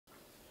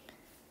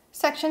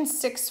Section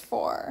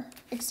 6.4,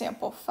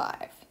 example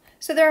 5.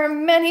 So there are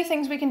many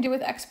things we can do with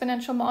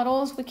exponential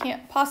models. We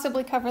can't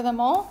possibly cover them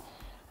all,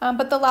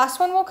 but the last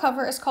one we'll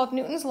cover is called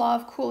Newton's law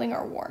of cooling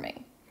or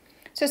warming.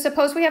 So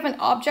suppose we have an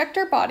object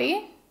or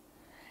body,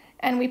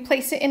 and we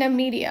place it in a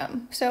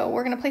medium. So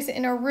we're going to place it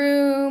in a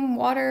room,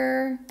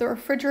 water, the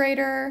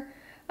refrigerator,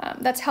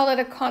 that's held at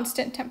a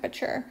constant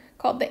temperature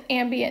called the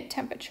ambient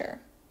temperature.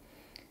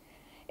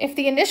 If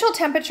the initial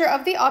temperature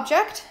of the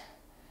object,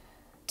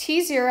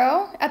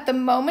 T0, at the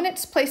moment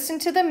it's placed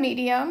into the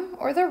medium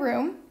or the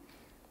room,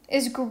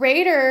 is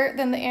greater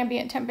than the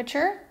ambient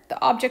temperature,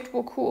 the object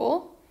will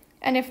cool.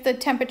 And if the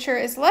temperature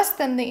is less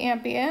than the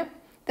ambient,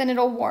 then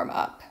it'll warm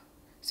up.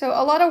 So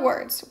a lot of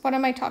words. What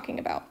am I talking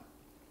about?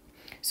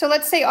 So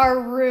let's say our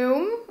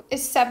room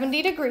is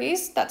 70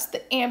 degrees. That's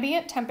the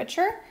ambient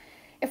temperature.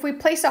 If we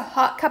place a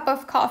hot cup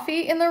of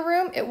coffee in the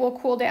room, it will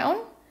cool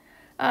down.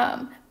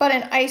 But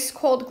an ice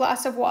cold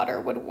glass of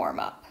water would warm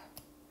up.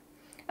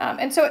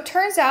 And so it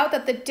turns out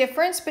that the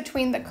difference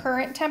between the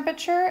current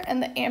temperature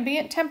and the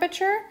ambient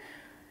temperature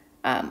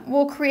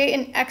will create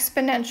an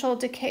exponential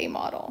decay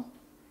model,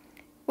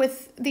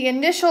 with the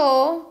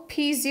initial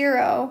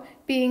P0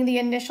 being the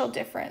initial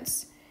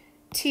difference,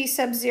 T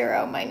sub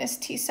 0 minus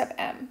T sub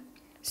m.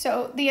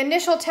 So the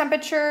initial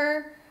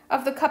temperature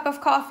of the cup of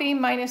coffee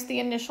minus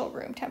the initial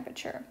room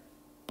temperature.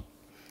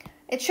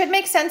 It should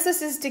make sense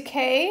this is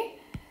decay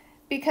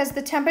because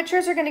the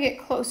temperatures are going to get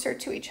closer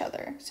to each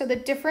other. So the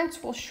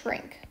difference will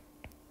shrink.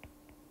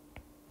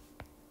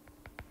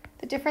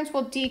 The difference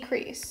will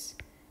decrease,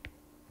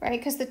 right?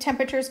 Because the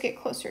temperatures get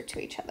closer to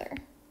each other.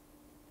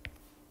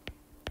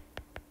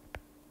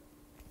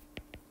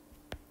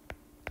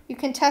 You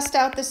can test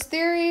out this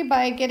theory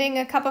by getting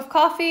a cup of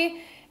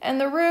coffee in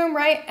the room,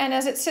 right? And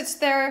as it sits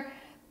there,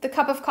 the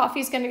cup of coffee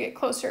is going to get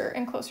closer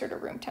and closer to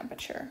room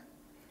temperature.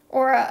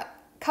 Or a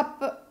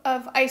cup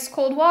of ice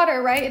cold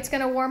water, right? It's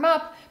going to warm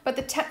up, but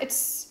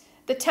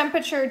the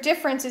temperature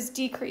difference is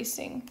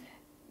decreasing.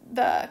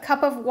 The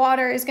cup of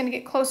water is going to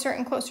get closer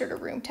and closer to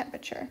room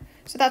temperature.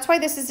 So that's why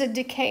this is a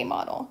decay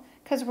model,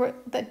 because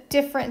the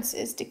difference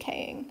is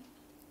decaying.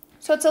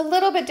 So it's a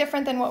little bit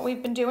different than what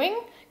we've been doing,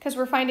 because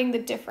we're finding the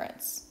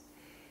difference.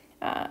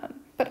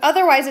 But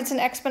otherwise, it's an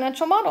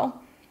exponential model.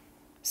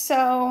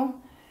 So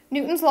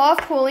Newton's law of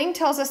cooling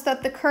tells us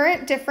that the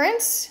current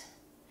difference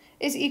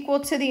is equal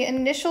to the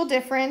initial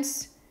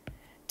difference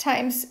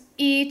times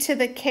e to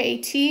the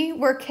kt,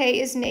 where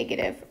k is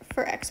negative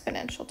for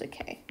exponential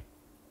decay.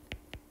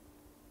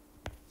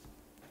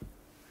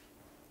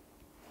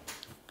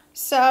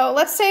 So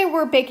let's say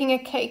we're baking a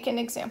cake in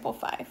example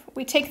 5.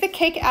 We take the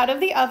cake out of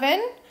the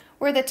oven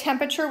where the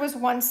temperature was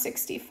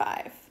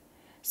 165.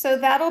 So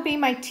that'll be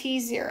my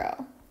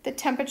T0, the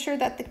temperature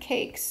that the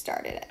cake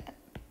started at.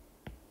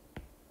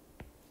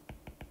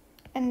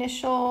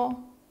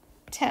 Initial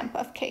temp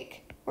of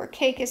cake, where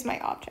cake is my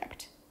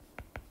object.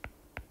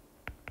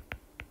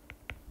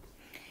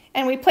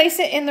 And we place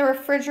it in the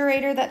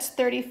refrigerator that's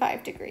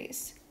 35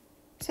 degrees.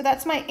 So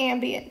that's my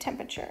ambient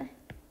temperature.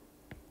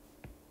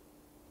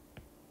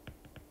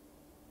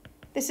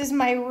 This is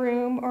my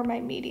room or my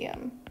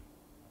medium,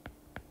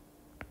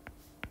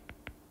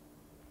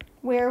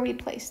 where we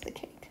place the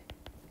cake.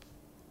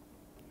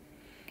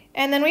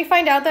 And then we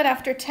find out that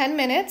after 10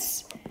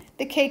 minutes,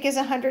 the cake is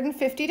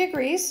 150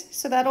 degrees,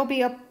 so that'll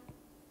be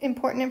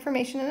important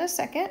information in a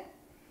second.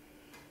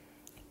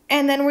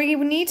 And then we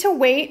need to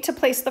wait to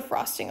place the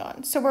frosting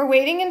on. So we're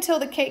waiting until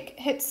the cake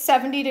hits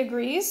 70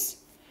 degrees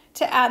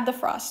to add the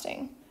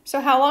frosting. So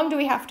how long do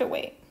we have to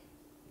wait?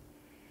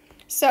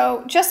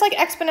 So just like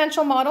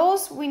exponential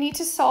models, we need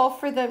to solve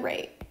for the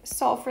rate,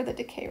 solve for the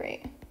decay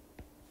rate.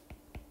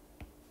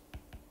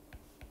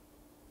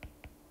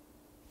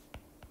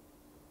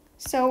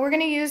 So we're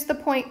going to use the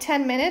point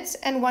 10 minutes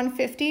and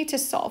 150 to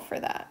solve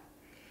for that.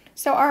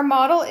 So our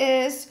model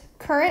is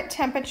current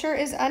temperature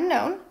is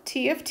unknown,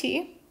 T of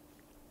t,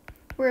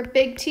 where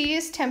big T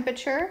is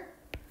temperature,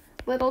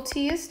 little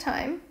t is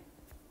time,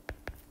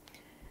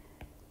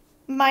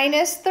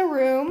 minus the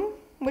room,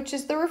 which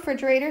is the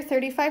refrigerator,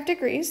 35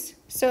 degrees.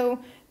 So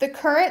the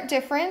current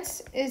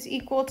difference is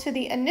equal to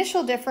the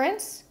initial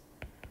difference,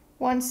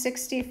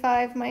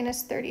 165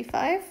 minus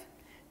 35,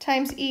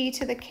 times e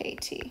to the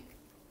kt.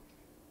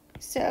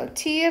 So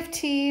T of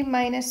t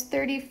minus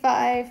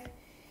 35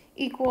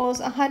 equals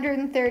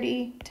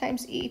 130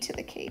 times e to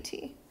the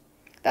kt.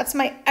 That's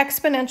my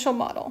exponential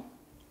model.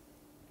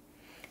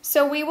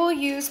 So we will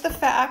use the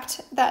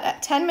fact that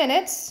at 10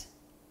 minutes,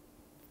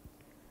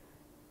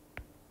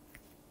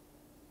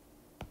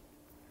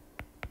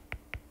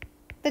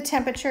 the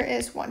temperature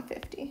is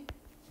 150.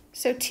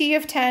 So T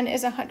of 10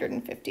 is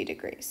 150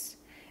 degrees.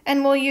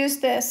 And we'll use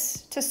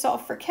this to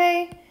solve for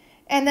k,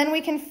 and then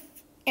we can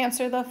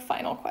answer the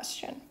final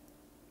question.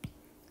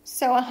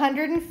 So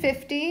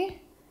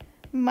 150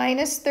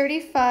 minus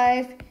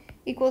 35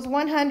 equals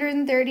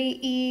 130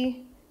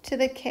 e to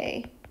the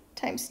k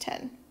times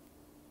 10.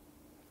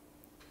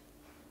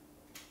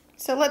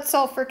 So let's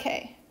solve for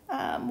k.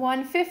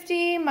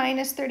 150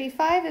 minus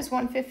 35 is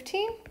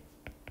 115.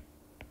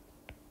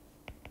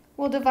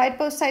 We'll divide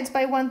both sides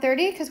by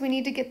 130 because we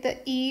need to get the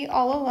e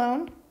all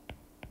alone.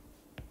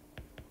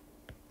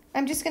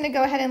 I'm just going to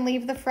go ahead and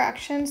leave the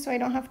fraction so I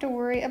don't have to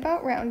worry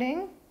about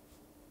rounding.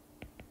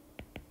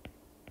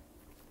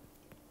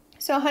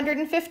 So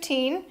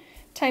 115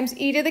 times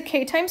e to the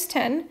k times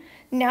 10.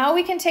 Now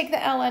we can take the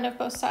ln of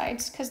both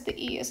sides because the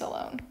e is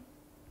alone.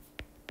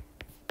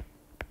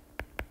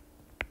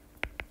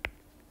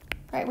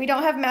 Right, we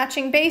don't have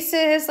matching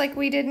bases like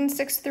we did in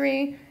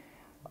 6-3.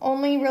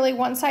 Only really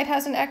one side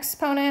has an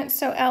exponent,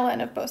 so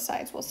ln of both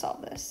sides will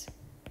solve this.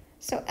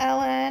 So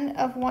ln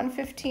of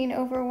 115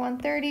 over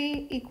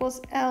 130 equals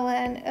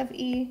ln of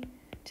e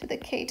to the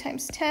k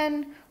times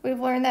 10. We've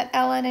learned that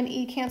ln and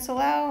e cancel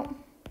out.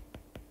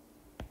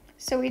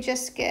 So we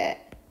just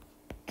get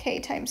k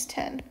times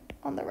 10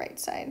 on the right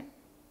side.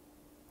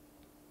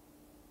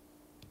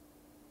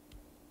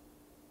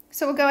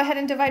 So we'll go ahead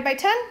and divide by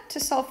 10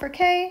 to solve for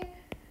k.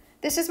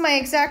 This is my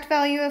exact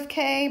value of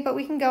k, but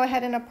we can go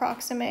ahead and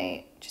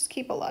approximate. Just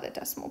keep a lot of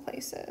decimal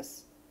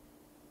places.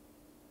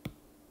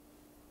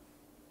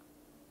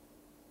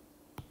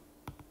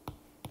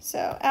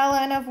 So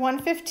ln of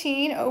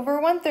 115 over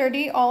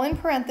 130, all in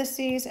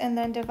parentheses, and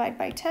then divide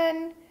by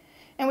 10.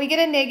 And we get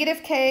a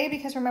negative k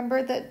because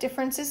remember the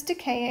difference is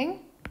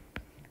decaying.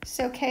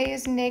 So k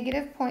is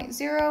negative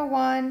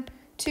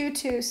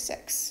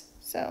 0.01226.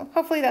 So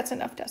hopefully that's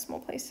enough decimal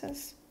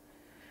places.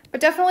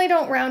 But definitely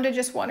don't round to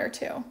just 1 or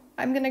 2.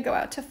 I'm going to go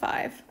out to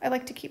 5. I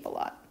like to keep a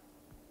lot.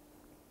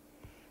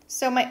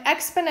 So my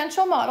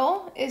exponential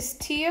model is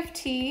t of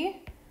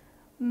t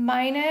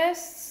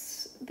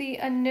minus the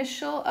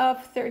initial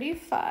of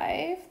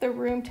 35, the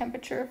room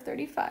temperature of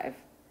 35,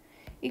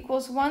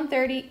 equals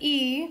 130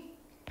 e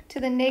to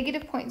the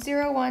negative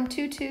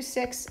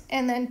 0.01226,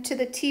 and then to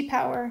the t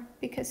power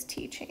because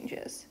t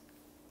changes.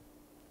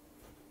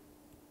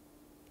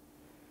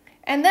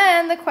 And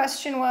then the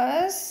question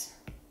was,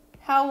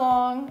 how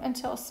long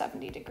until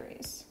 70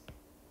 degrees?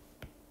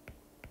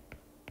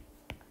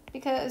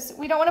 Because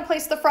we don't want to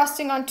place the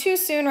frosting on too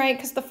soon, right?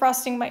 Because the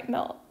frosting might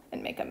melt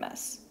and make a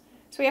mess.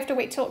 So we have to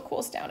wait till it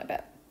cools down a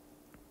bit.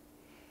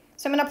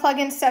 So I'm going to plug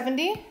in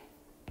 70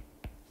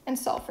 and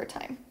solve for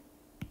time.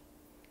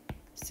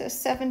 So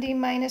 70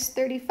 minus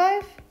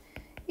 35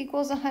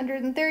 equals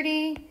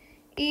 130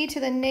 e to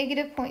the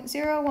negative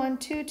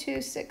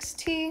 0.01226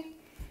 t.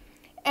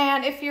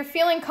 And if you're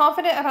feeling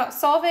confident about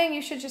solving,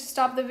 you should just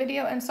stop the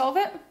video and solve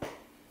it.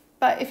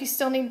 But if you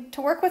still need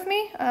to work with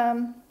me,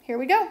 here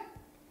we go.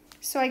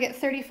 So I get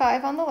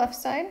 35 on the left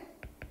side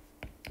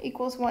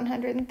equals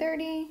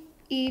 130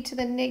 e to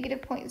the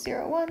negative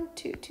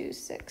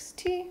 0.01226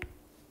 t.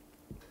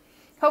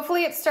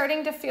 Hopefully it's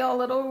starting to feel a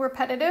little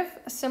repetitive,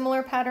 a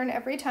similar pattern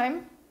every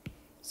time.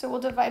 So we'll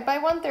divide by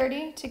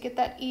 130 to get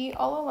that e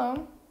all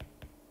alone.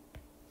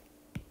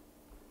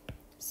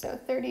 So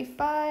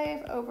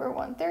 35 over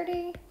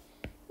 130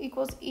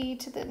 equals e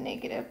to the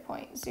negative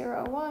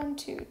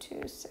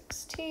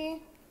 0.01226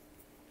 t.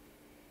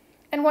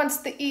 And once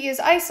the e is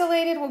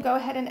isolated, we'll go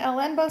ahead and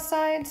ln both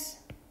sides.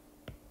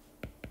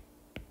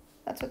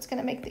 That's what's going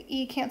to make the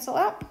e cancel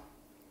out.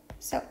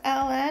 So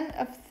ln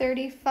of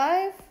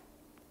 35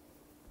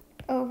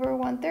 over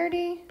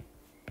 130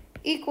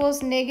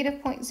 equals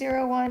negative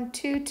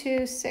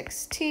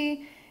 0.01226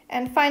 t.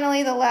 And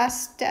finally, the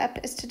last step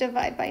is to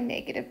divide by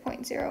negative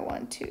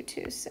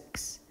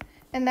 0.01226.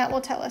 And that will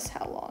tell us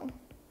how long.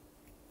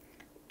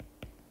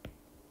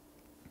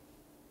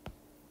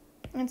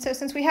 And so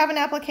since we have an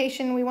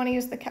application, we want to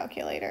use the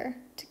calculator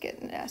to get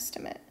an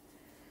estimate.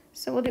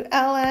 So we'll do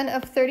ln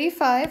of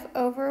 35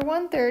 over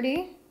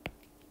 130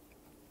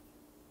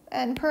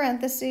 and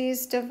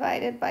parentheses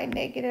divided by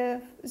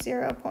negative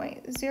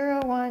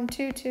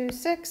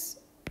 0.01226.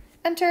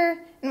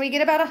 Enter, and we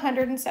get about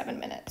 107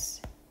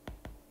 minutes.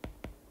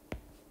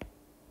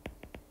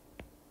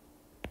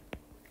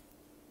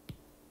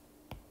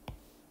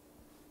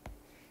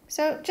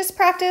 So just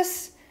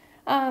practice.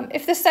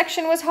 If this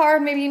section was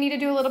hard, maybe you need to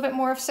do a little bit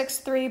more of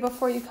 6-3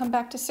 before you come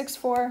back to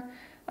 6-4.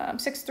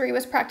 6-3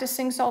 was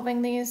practicing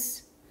solving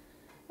these.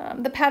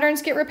 The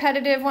patterns get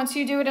repetitive once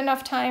you do it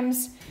enough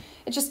times.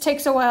 It just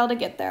takes a while to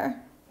get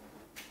there.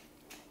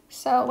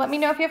 So let me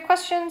know if you have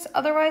questions.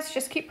 Otherwise,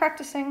 just keep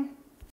practicing.